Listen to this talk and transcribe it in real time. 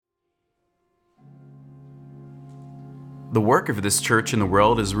The work of this church in the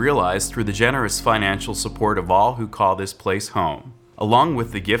world is realized through the generous financial support of all who call this place home. Along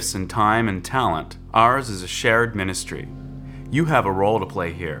with the gifts and time and talent, ours is a shared ministry. You have a role to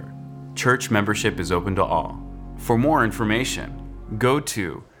play here. Church membership is open to all. For more information, go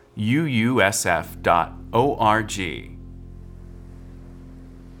to uusf.org.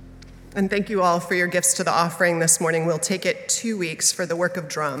 And thank you all for your gifts to the offering this morning. We'll take it 2 weeks for the work of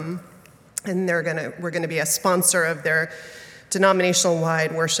Drum, and we're going to be a sponsor of their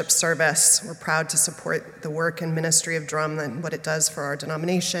denominational-wide worship service. We're proud to support the work and ministry of Drum and what it does for our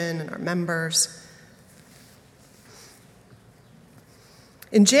denomination and our members.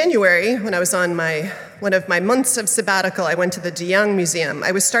 In January, when I was on one of my months of sabbatical, I went to the De Young Museum.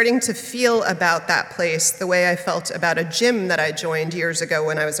 I was starting to feel about that place the way I felt about a gym that I joined years ago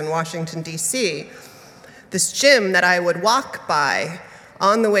when I was in Washington, D.C. This gym that I would walk by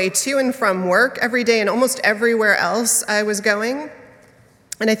on the way to and from work every day and almost everywhere else I was going.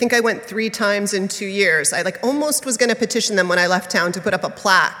 And I think I went 3 times in 2 years. I almost was going to petition them when I left town to put up a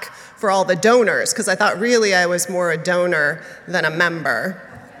plaque for all the donors, because I thought really I was more a donor than a member.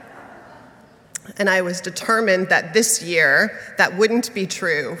 And I was determined that this year that wouldn't be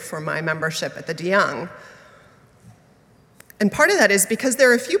true for my membership at the De Young. And part of that is because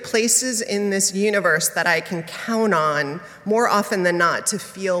there are a few places in this universe that I can count on more often than not to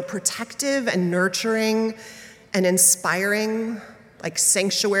feel protective and nurturing and inspiring, like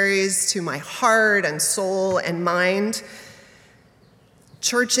sanctuaries to my heart and soul and mind.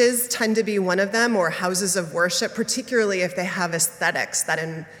 Churches tend to be one of them, or houses of worship, particularly if they have aesthetics that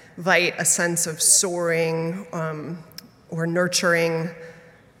invite a sense of soaring or nurturing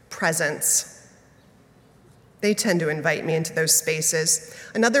presence. They tend to invite me into those spaces.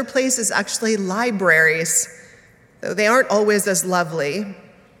 Another place is actually libraries, though they aren't always as lovely.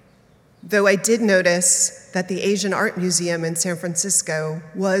 Though I did notice that the Asian Art Museum in San Francisco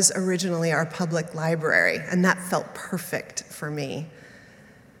was originally our public library, and that felt perfect for me.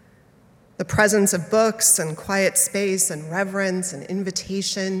 The presence of books and quiet space and reverence and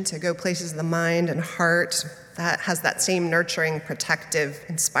invitation to go places of the mind and heart, that has that same nurturing, protective,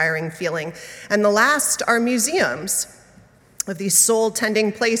 inspiring feeling. And the last are museums of these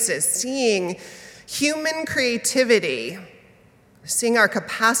soul-tending places, seeing human creativity, seeing our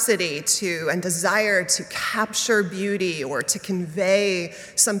capacity to and desire to capture beauty or to convey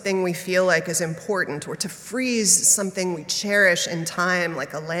something we feel like is important or to freeze something we cherish in time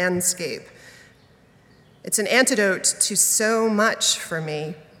like a landscape. It's an antidote to so much for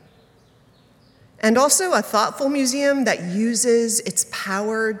me. And also a thoughtful museum that uses its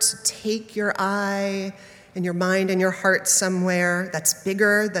power to take your eye and your mind and your heart somewhere that's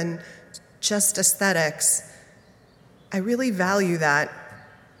bigger than just aesthetics. I really value that.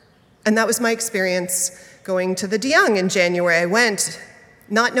 And that was my experience going to the De Young in January. I went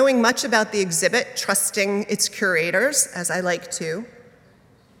not knowing much about the exhibit, trusting its curators, as I like to.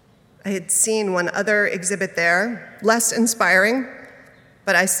 I had seen one other exhibit there, less inspiring,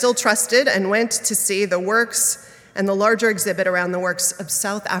 but I still trusted and went to see the works and the larger exhibit around the works of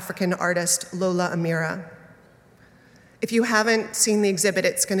South African artist Lola Amira. If you haven't seen the exhibit,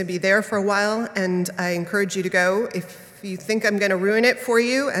 it's going to be there for a while, and I encourage you to go. If you think I'm going to ruin it for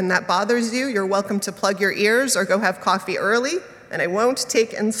you and that bothers you, you're welcome to plug your ears or go have coffee early, and I won't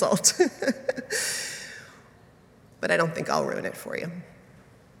take insult. But I don't think I'll ruin it for you.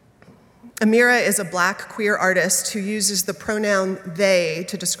 Amira is a Black queer artist who uses the pronoun they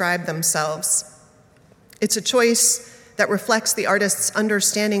to describe themselves. It's a choice that reflects the artist's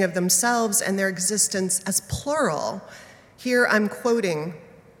understanding of themselves and their existence as plural. Here I'm quoting,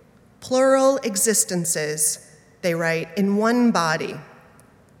 "Plural existences," they write, "in one body,"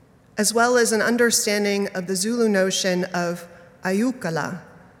 as well as an understanding of the Zulu notion of ayukala,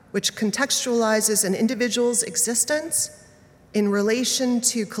 which contextualizes an individual's existence in relation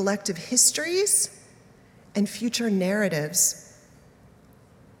to collective histories and future narratives.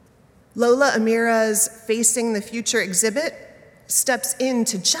 Lola Amira's Facing the Future exhibit steps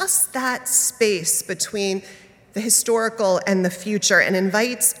into just that space between the historical and the future and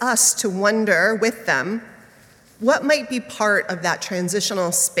invites us to wonder with them what might be part of that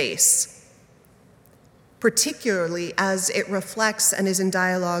transitional space, particularly as it reflects and is in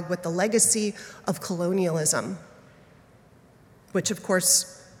dialogue with the legacy of colonialism, which of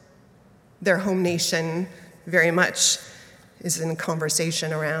course their home nation very much is in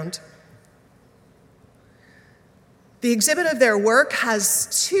conversation around. The exhibit of their work has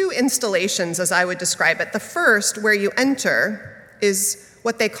 2 installations, as I would describe it. The first, where you enter, is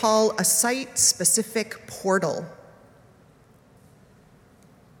what they call a site-specific portal.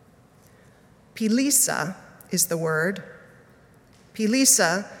 Pilisa is the word,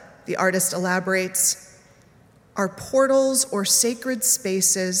 Pilisa, the artist elaborates, are portals or sacred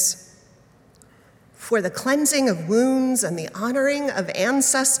spaces for the cleansing of wounds and the honoring of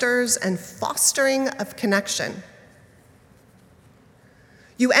ancestors and fostering of connection.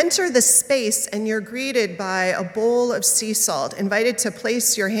 You enter the space and you're greeted by a bowl of sea salt, invited to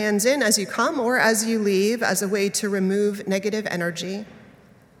place your hands in as you come or as you leave as a way to remove negative energy.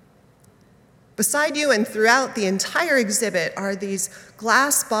 Beside you and throughout the entire exhibit are these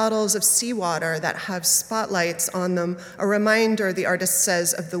glass bottles of seawater that have spotlights on them, a reminder, the artist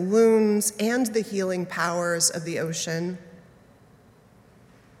says, of the wounds and the healing powers of the ocean.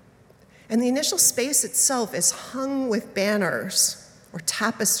 And the initial space itself is hung with banners or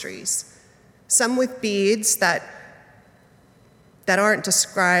tapestries, some with beads that aren't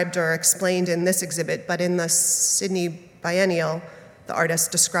described or explained in this exhibit, but in the Sydney Biennial, the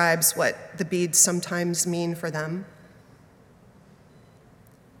artist describes what the beads sometimes mean for them.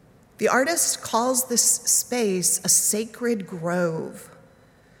 The artist calls this space a sacred grove,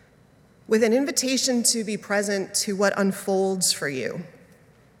 with an invitation to be present to what unfolds for you.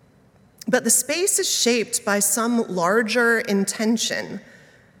 But the space is shaped by some larger intention.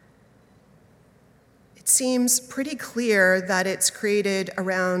 It seems pretty clear that it's created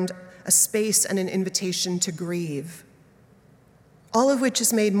around a space and an invitation to grieve, all of which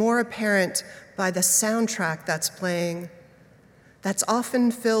is made more apparent by the soundtrack that's playing, that's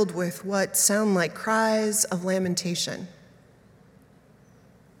often filled with what sound like cries of lamentation.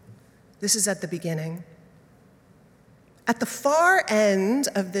 This is at the beginning. At the far end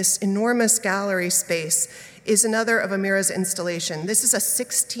of this enormous gallery space is another of Amira's installation. This is a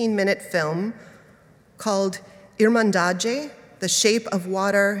 16-minute film called Irmandade, The Shape of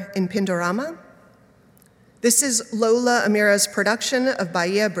Water in Pindorama. This is Lola Amira's production of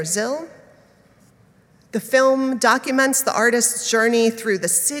Bahia, Brazil. The film documents the artist's journey through the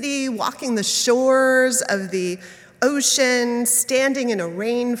city, walking the shores of the ocean, standing in a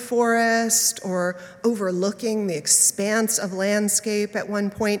rainforest, or overlooking the expanse of landscape at one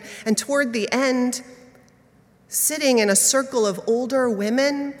point, and toward the end, sitting in a circle of older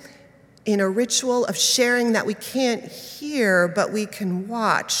women in a ritual of sharing that we can't hear, but we can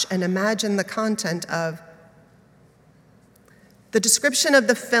watch and imagine the content of. The description of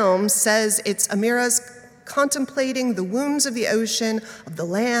the film says it's Amira's contemplating the wounds of the ocean, of the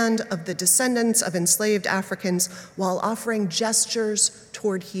land, of the descendants of enslaved Africans, while offering gestures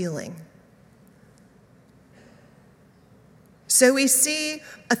toward healing. So we see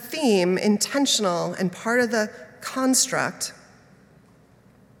a theme, intentional and part of the construct.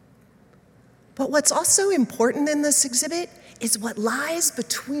 But what's also important in this exhibit is what lies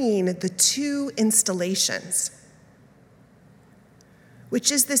between the two installations,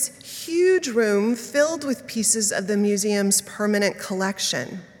 which is this huge room filled with pieces of the museum's permanent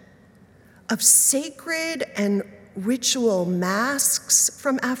collection of sacred and ritual masks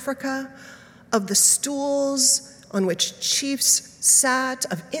from Africa, of the stools on which chiefs sat,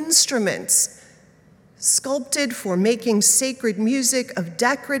 of instruments sculpted for making sacred music, of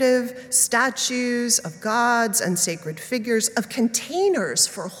decorative statues of gods and sacred figures, of containers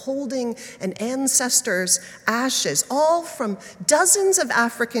for holding an ancestor's ashes, all from dozens of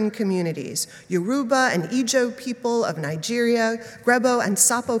African communities, Yoruba and Ijo people of Nigeria, Grebo and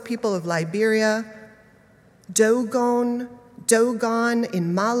Sapo people of Liberia, Dogon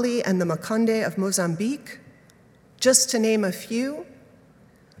in Mali and the Makonde of Mozambique, just to name a few.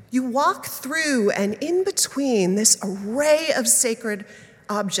 You walk through and in between this array of sacred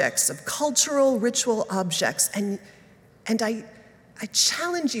objects, of cultural ritual objects, and I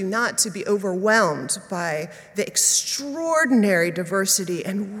challenge you not to be overwhelmed by the extraordinary diversity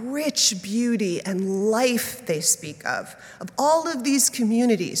and rich beauty and life they speak of all of these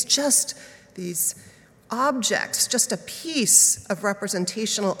communities, just these objects, just a piece of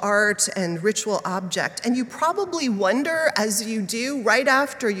representational art and ritual object. And you probably wonder, as you do, right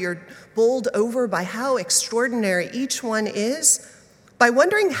after you're bowled over by how extraordinary each one is, by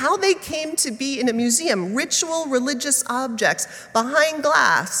wondering how they came to be in a museum, ritual religious objects behind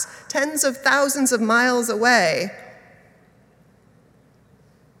glass, tens of thousands of miles away.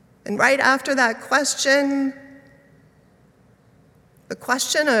 And right after that question, the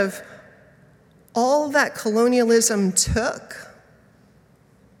question of all that colonialism took.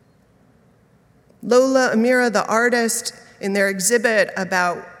 Lola Amira, the artist, in their exhibit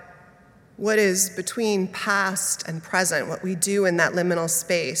about what is between past and present, what we do in that liminal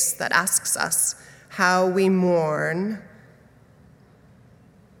space that asks us how we mourn,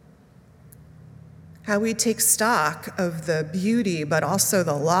 how we take stock of the beauty, but also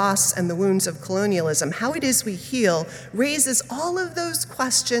the loss and the wounds of colonialism, how it is we heal, raises all of those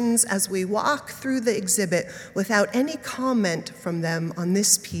questions as we walk through the exhibit without any comment from them on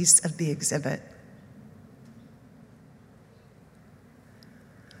this piece of the exhibit.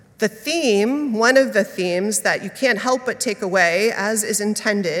 The theme, one of the themes that you can't help but take away, as is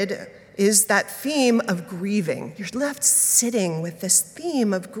intended, is that theme of grieving. You're left sitting with this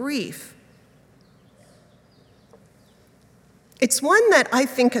theme of grief. It's one that I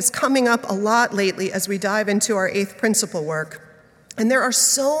think is coming up a lot lately as we dive into our eighth principle work. And there are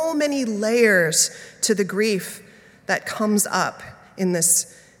so many layers to the grief that comes up in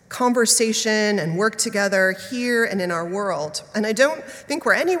this conversation and work together here and in our world. And I don't think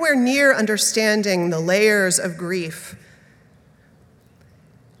we're anywhere near understanding the layers of grief.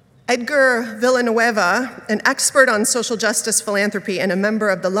 Edgar Villanueva, an expert on social justice philanthropy and a member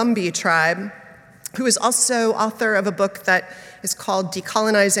of the Lumbee tribe, who is also author of a book that is called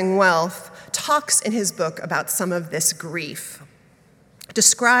Decolonizing Wealth, talks in his book about some of this grief,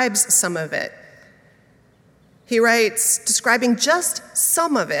 describes some of it. He writes, describing just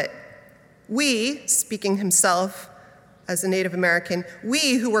some of it, we, speaking himself as a Native American,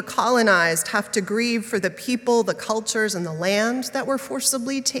 we who were colonized have to grieve for the people, the cultures, and the land that were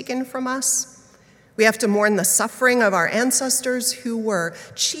forcibly taken from us. We have to mourn the suffering of our ancestors who were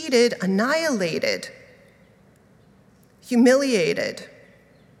cheated, annihilated, humiliated,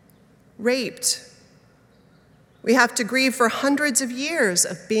 raped. We have to grieve for hundreds of years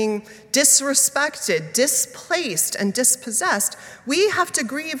of being disrespected, displaced, and dispossessed. We have to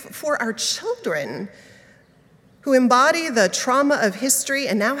grieve for our children who embody the trauma of history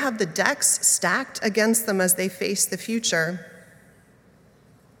and now have the decks stacked against them as they face the future.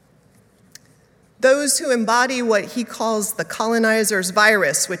 Those who embody what he calls the colonizer's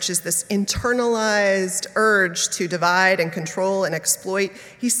virus, which is this internalized urge to divide and control and exploit,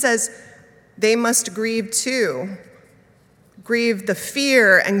 he says they must grieve too. Grieve the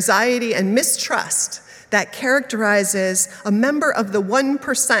fear, anxiety, and mistrust that characterizes a member of the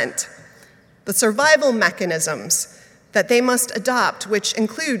 1%, the survival mechanisms that they must adopt, which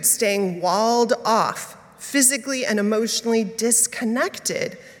include staying walled off, physically and emotionally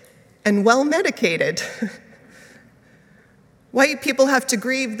disconnected, and well-medicated. White people have to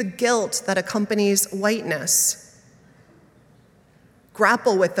grieve the guilt that accompanies whiteness,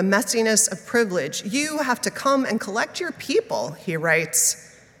 grapple with the messiness of privilege. You have to come and collect your people, he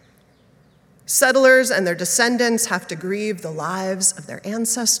writes. Settlers and their descendants have to grieve the lives of their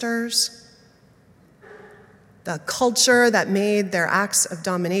ancestors, the culture that made their acts of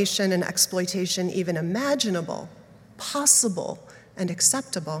domination and exploitation even imaginable, possible, and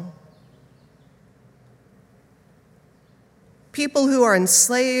acceptable. People who are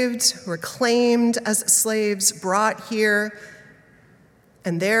enslaved, who are claimed as slaves, brought here,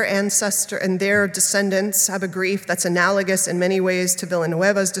 and their ancestor and their descendants have a grief that's analogous in many ways to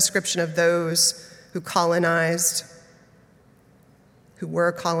Villanueva's description of those who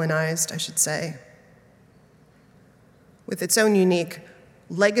were colonized, I should say, with its own unique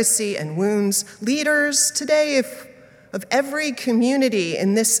legacy and wounds. Leaders today of every community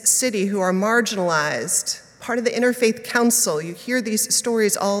in this city who are marginalized, part of the Interfaith Council, you hear these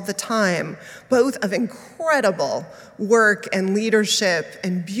stories all the time, both of incredible work and leadership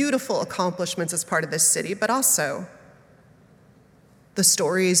and beautiful accomplishments as part of this city, but also the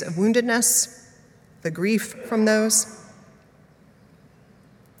stories of woundedness, the grief from those.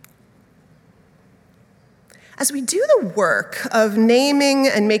 As we do the work of naming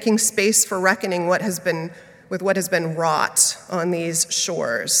and making space for reckoning with what has been wrought on these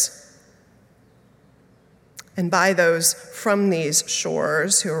shores, and by those from these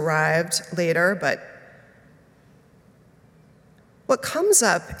shores who arrived later, but what comes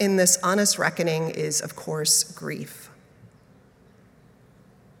up in this honest reckoning is, of course, grief.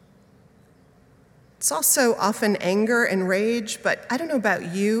 It's also often anger and rage, but I don't know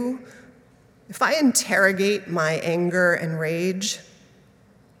about you. If I interrogate my anger and rage,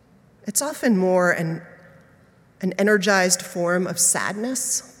 it's often more an energized form of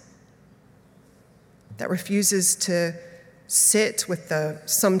sadness that refuses to sit with the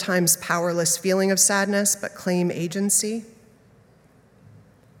sometimes powerless feeling of sadness, but claim agency.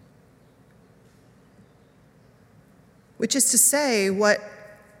 Which is to say what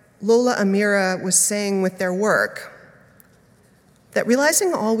Lola Amira was saying with their work, that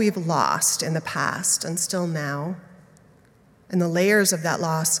realizing all we've lost in the past and still now, and the layers of that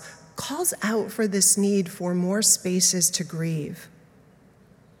loss, calls out for this need for more spaces to grieve.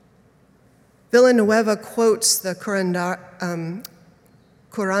 Villanueva quotes the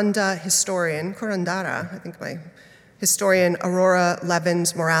curandera, I think my historian Aurora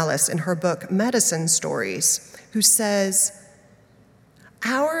Levins Morales in her book Medicine Stories, who says,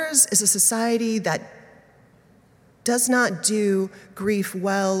 ours is a society that does not do grief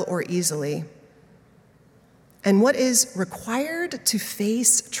well or easily. And what is required to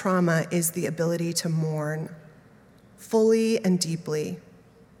face trauma is the ability to mourn fully and deeply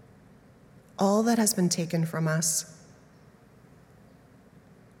all that has been taken from us.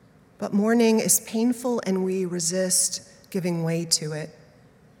 But mourning is painful and we resist giving way to it.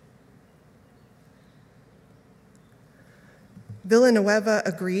 Villanueva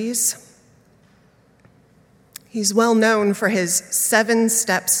agrees. He's well known for his 7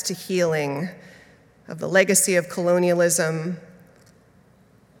 steps to healing of the legacy of colonialism.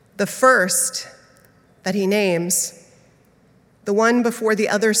 The first that he names, the one before the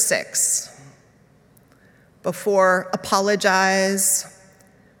other 6, before apologize,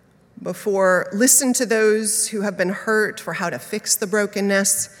 before listen to those who have been hurt for how to fix the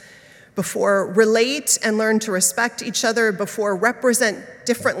brokenness, before relate and learn to respect each other, before represent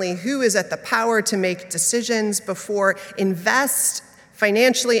differently who is at the power to make decisions, before invest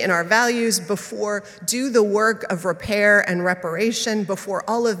financially in our values, before do the work of repair and reparation, before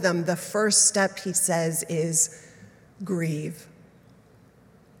all of them, the first step, he says, is grieve.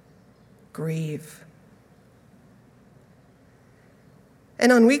 Grieve.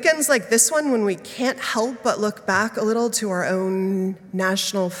 And on weekends like this one, when we can't help but look back a little to our own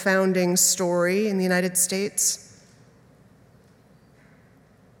national founding story in the United States,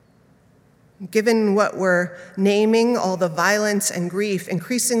 given what we're naming, all the violence and grief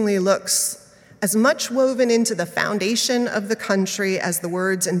increasingly looks as much woven into the foundation of the country as the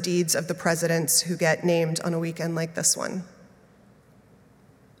words and deeds of the presidents who get named on a weekend like this one.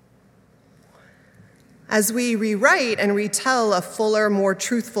 As we rewrite and retell a fuller, more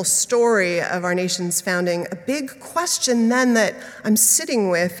truthful story of our nation's founding, a big question then that I'm sitting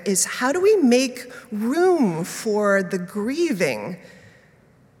with is, how do we make room for the grieving?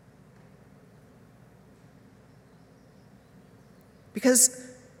 Because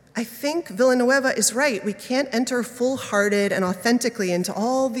I think Villanueva is right. We can't enter full-hearted and authentically into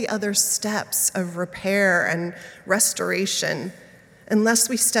all the other steps of repair and restoration unless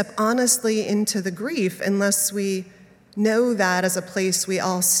we step honestly into the grief, unless we know that as a place we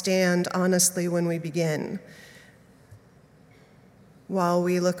all stand honestly when we begin, while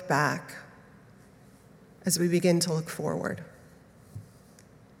we look back, as we begin to look forward.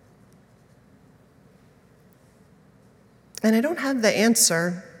 And I don't have the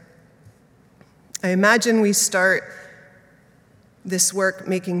answer. I imagine we start this work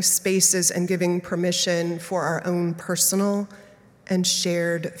making spaces and giving permission for our own personal and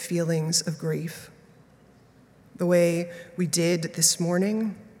shared feelings of grief, the way we did this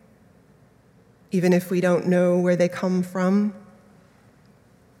morning, even if we don't know where they come from.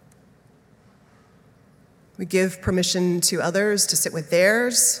 We give permission to others to sit with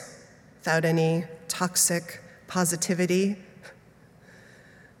theirs without any toxic positivity.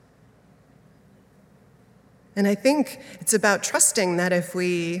 And I think it's about trusting that if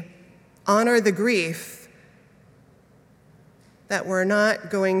we honor the grief, that we're not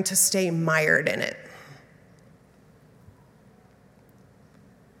going to stay mired in it.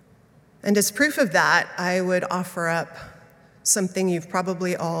 And as proof of that, I would offer up something you've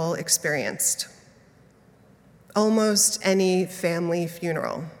probably all experienced. Almost any family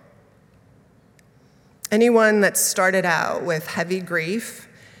funeral. Anyone that started out with heavy grief,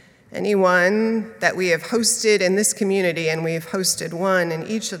 anyone that we have hosted in this community, and we've hosted one in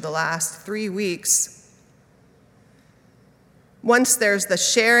each of the last 3 weeks. Once there's the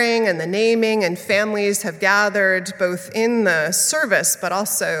sharing and the naming, and families have gathered both in the service but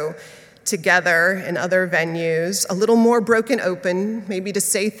also together in other venues, a little more broken open, maybe to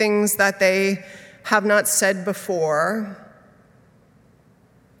say things that they have not said before,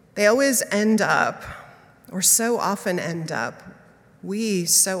 they always end up, or so often end up, we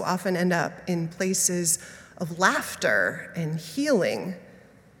so often end up in places of laughter and healing.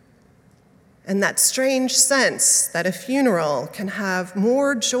 And that strange sense that a funeral can have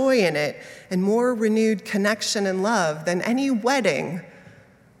more joy in it and more renewed connection and love than any wedding.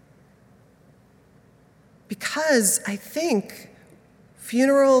 Because I think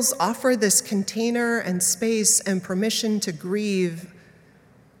funerals offer this container and space and permission to grieve,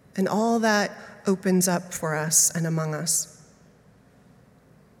 and all that opens up for us and among us.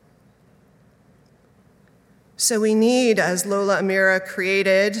 So we need, as Lola Amira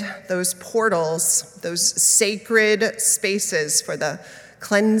created, those portals, those sacred spaces for the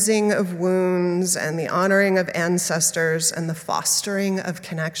cleansing of wounds and the honoring of ancestors and the fostering of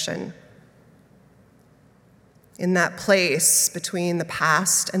connection. In that place between the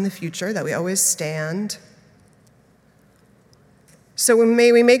past and the future that we always stand. So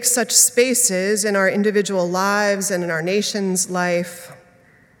may we make such spaces in our individual lives and in our nation's life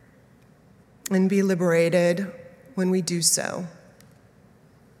and be liberated when we do so.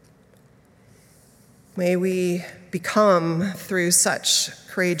 May we become, through such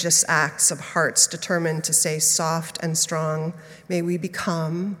courageous acts of hearts determined to stay soft and strong, may we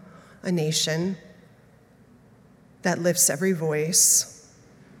become a nation that lifts every voice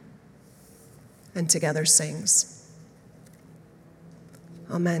and together sings.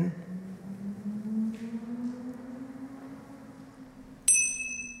 Amen.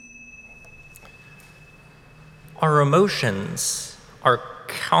 Our emotions are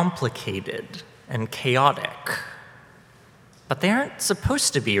complicated and chaotic, but they aren't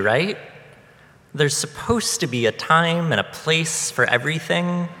supposed to be, right? There's supposed to be a time and a place for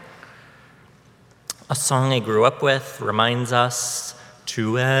everything. A song I grew up with reminds us,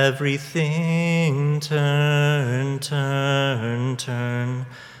 to everything turn, turn, turn.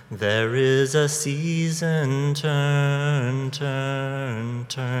 There is a season, turn, turn,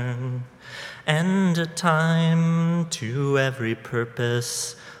 turn. And a time to every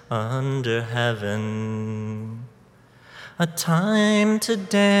purpose under heaven. A time to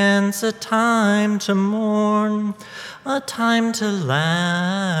dance, a time to mourn, a time to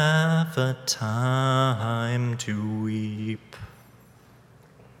laugh, a time to weep.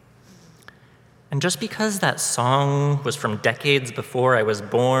 And just because that song was from decades before I was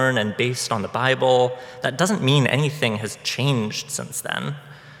born and based on the Bible, that doesn't mean anything has changed since then.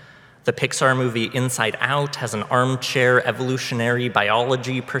 The Pixar movie Inside Out has an armchair evolutionary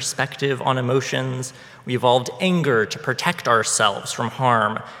biology perspective on emotions. We evolved anger to protect ourselves from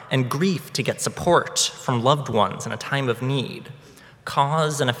harm, and grief to get support from loved ones in a time of need.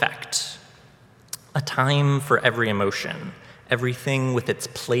 Cause and effect. A time for every emotion, everything with its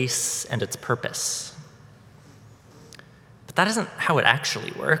place and its purpose. But that isn't how it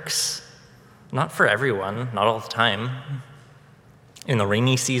actually works. Not for everyone, not all the time. In the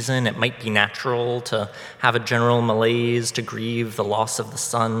rainy season, it might be natural to have a general malaise, to grieve the loss of the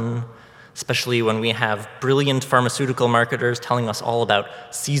sun, especially when we have brilliant pharmaceutical marketers telling us all about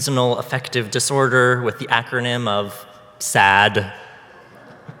seasonal affective disorder with the acronym of SAD.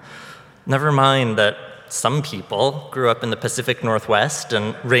 Never mind that some people grew up in the Pacific Northwest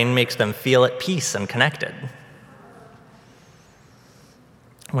and rain makes them feel at peace and connected.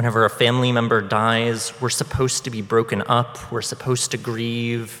 Whenever a family member dies, we're supposed to be broken up, we're supposed to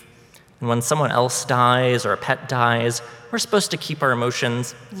grieve. And when someone else dies or a pet dies, we're supposed to keep our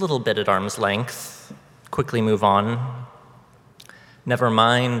emotions a little bit at arm's length, quickly move on. Never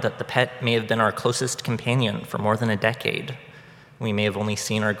mind that the pet may have been our closest companion for more than a decade. We may have only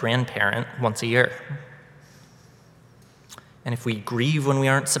seen our grandparent once a year. And if we grieve when we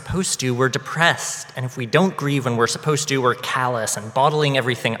aren't supposed to, we're depressed. And if we don't grieve when we're supposed to, we're callous and bottling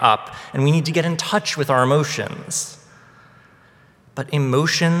everything up. And we need to get in touch with our emotions. But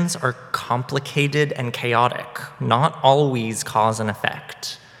emotions are complicated and chaotic, not always cause and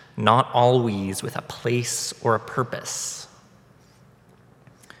effect, not always with a place or a purpose.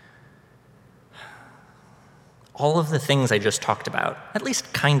 All of the things I just talked about at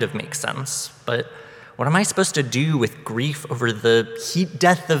least kind of make sense, but what am I supposed to do with grief over the heat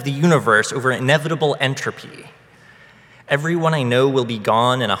death of the universe, over inevitable entropy? Everyone I know will be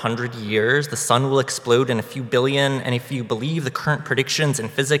gone in 100 years, the sun will explode in a few billion, and if you believe the current predictions in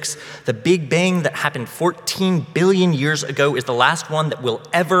physics, the Big Bang that happened 14 billion years ago is the last one that will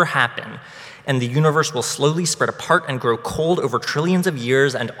ever happen, and the universe will slowly spread apart and grow cold over trillions of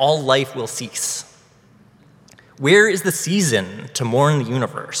years, and all life will cease. Where is the season to mourn the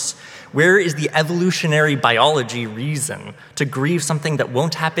universe? Where is the evolutionary biology reason to grieve something that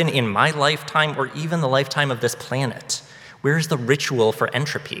won't happen in my lifetime or even the lifetime of this planet? Where is the ritual for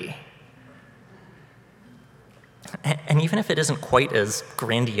entropy? And even if it isn't quite as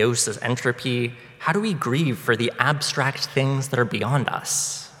grandiose as entropy, how do we grieve for the abstract things that are beyond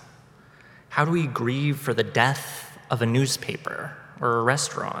us? How do we grieve for the death of a newspaper or a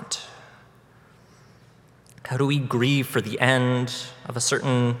restaurant? How do we grieve for the end of a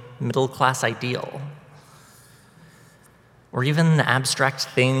certain middle-class ideal? Or even the abstract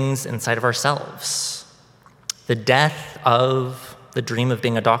things inside of ourselves. The death of the dream of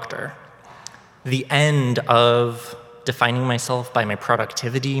being a doctor. The end of defining myself by my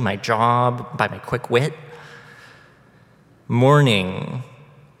productivity, my job, by my quick wit. Mourning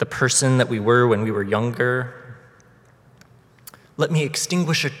the person that we were when we were younger. Let me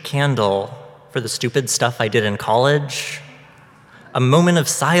extinguish a candle for the stupid stuff I did in college. A moment of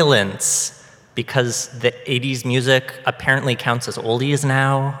silence because the 80s music apparently counts as oldies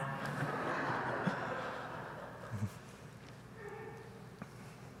now.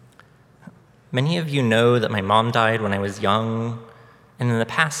 Many of you know that my mom died when I was young, and in the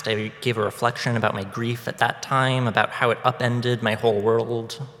past I gave a reflection about my grief at that time, about how it upended my whole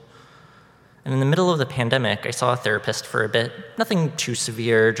world. And in the middle of the pandemic, I saw a therapist for a bit. Nothing too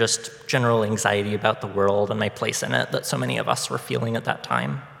severe, just general anxiety about the world and my place in it that so many of us were feeling at that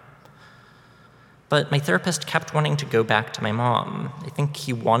time. But my therapist kept wanting to go back to my mom. I think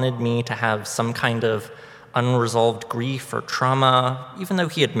he wanted me to have some kind of unresolved grief or trauma, even though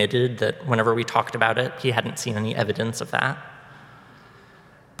he admitted that whenever we talked about it, he hadn't seen any evidence of that.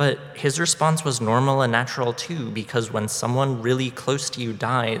 But his response was normal and natural too, because when someone really close to you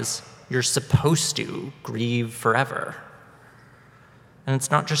dies, you're supposed to grieve forever. And it's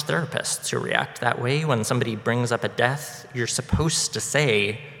not just therapists who react that way. When somebody brings up a death, you're supposed to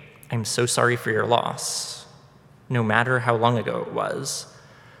say, "I'm so sorry for your loss," no matter how long ago it was,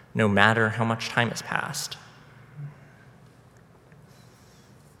 no matter how much time has passed.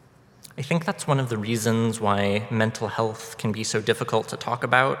 I think that's one of the reasons why mental health can be so difficult to talk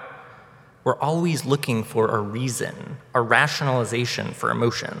about. We're always looking for a reason, a rationalization for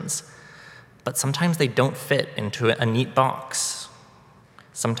emotions, but sometimes they don't fit into a neat box.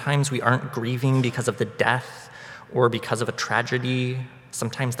 Sometimes we aren't grieving because of the death or because of a tragedy.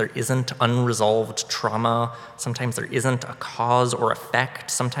 Sometimes there isn't unresolved trauma. Sometimes there isn't a cause or effect.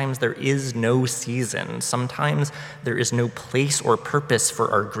 Sometimes there is no season. Sometimes there is no place or purpose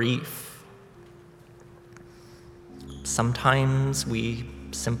for our grief. Sometimes we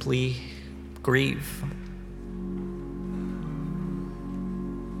simply grieve.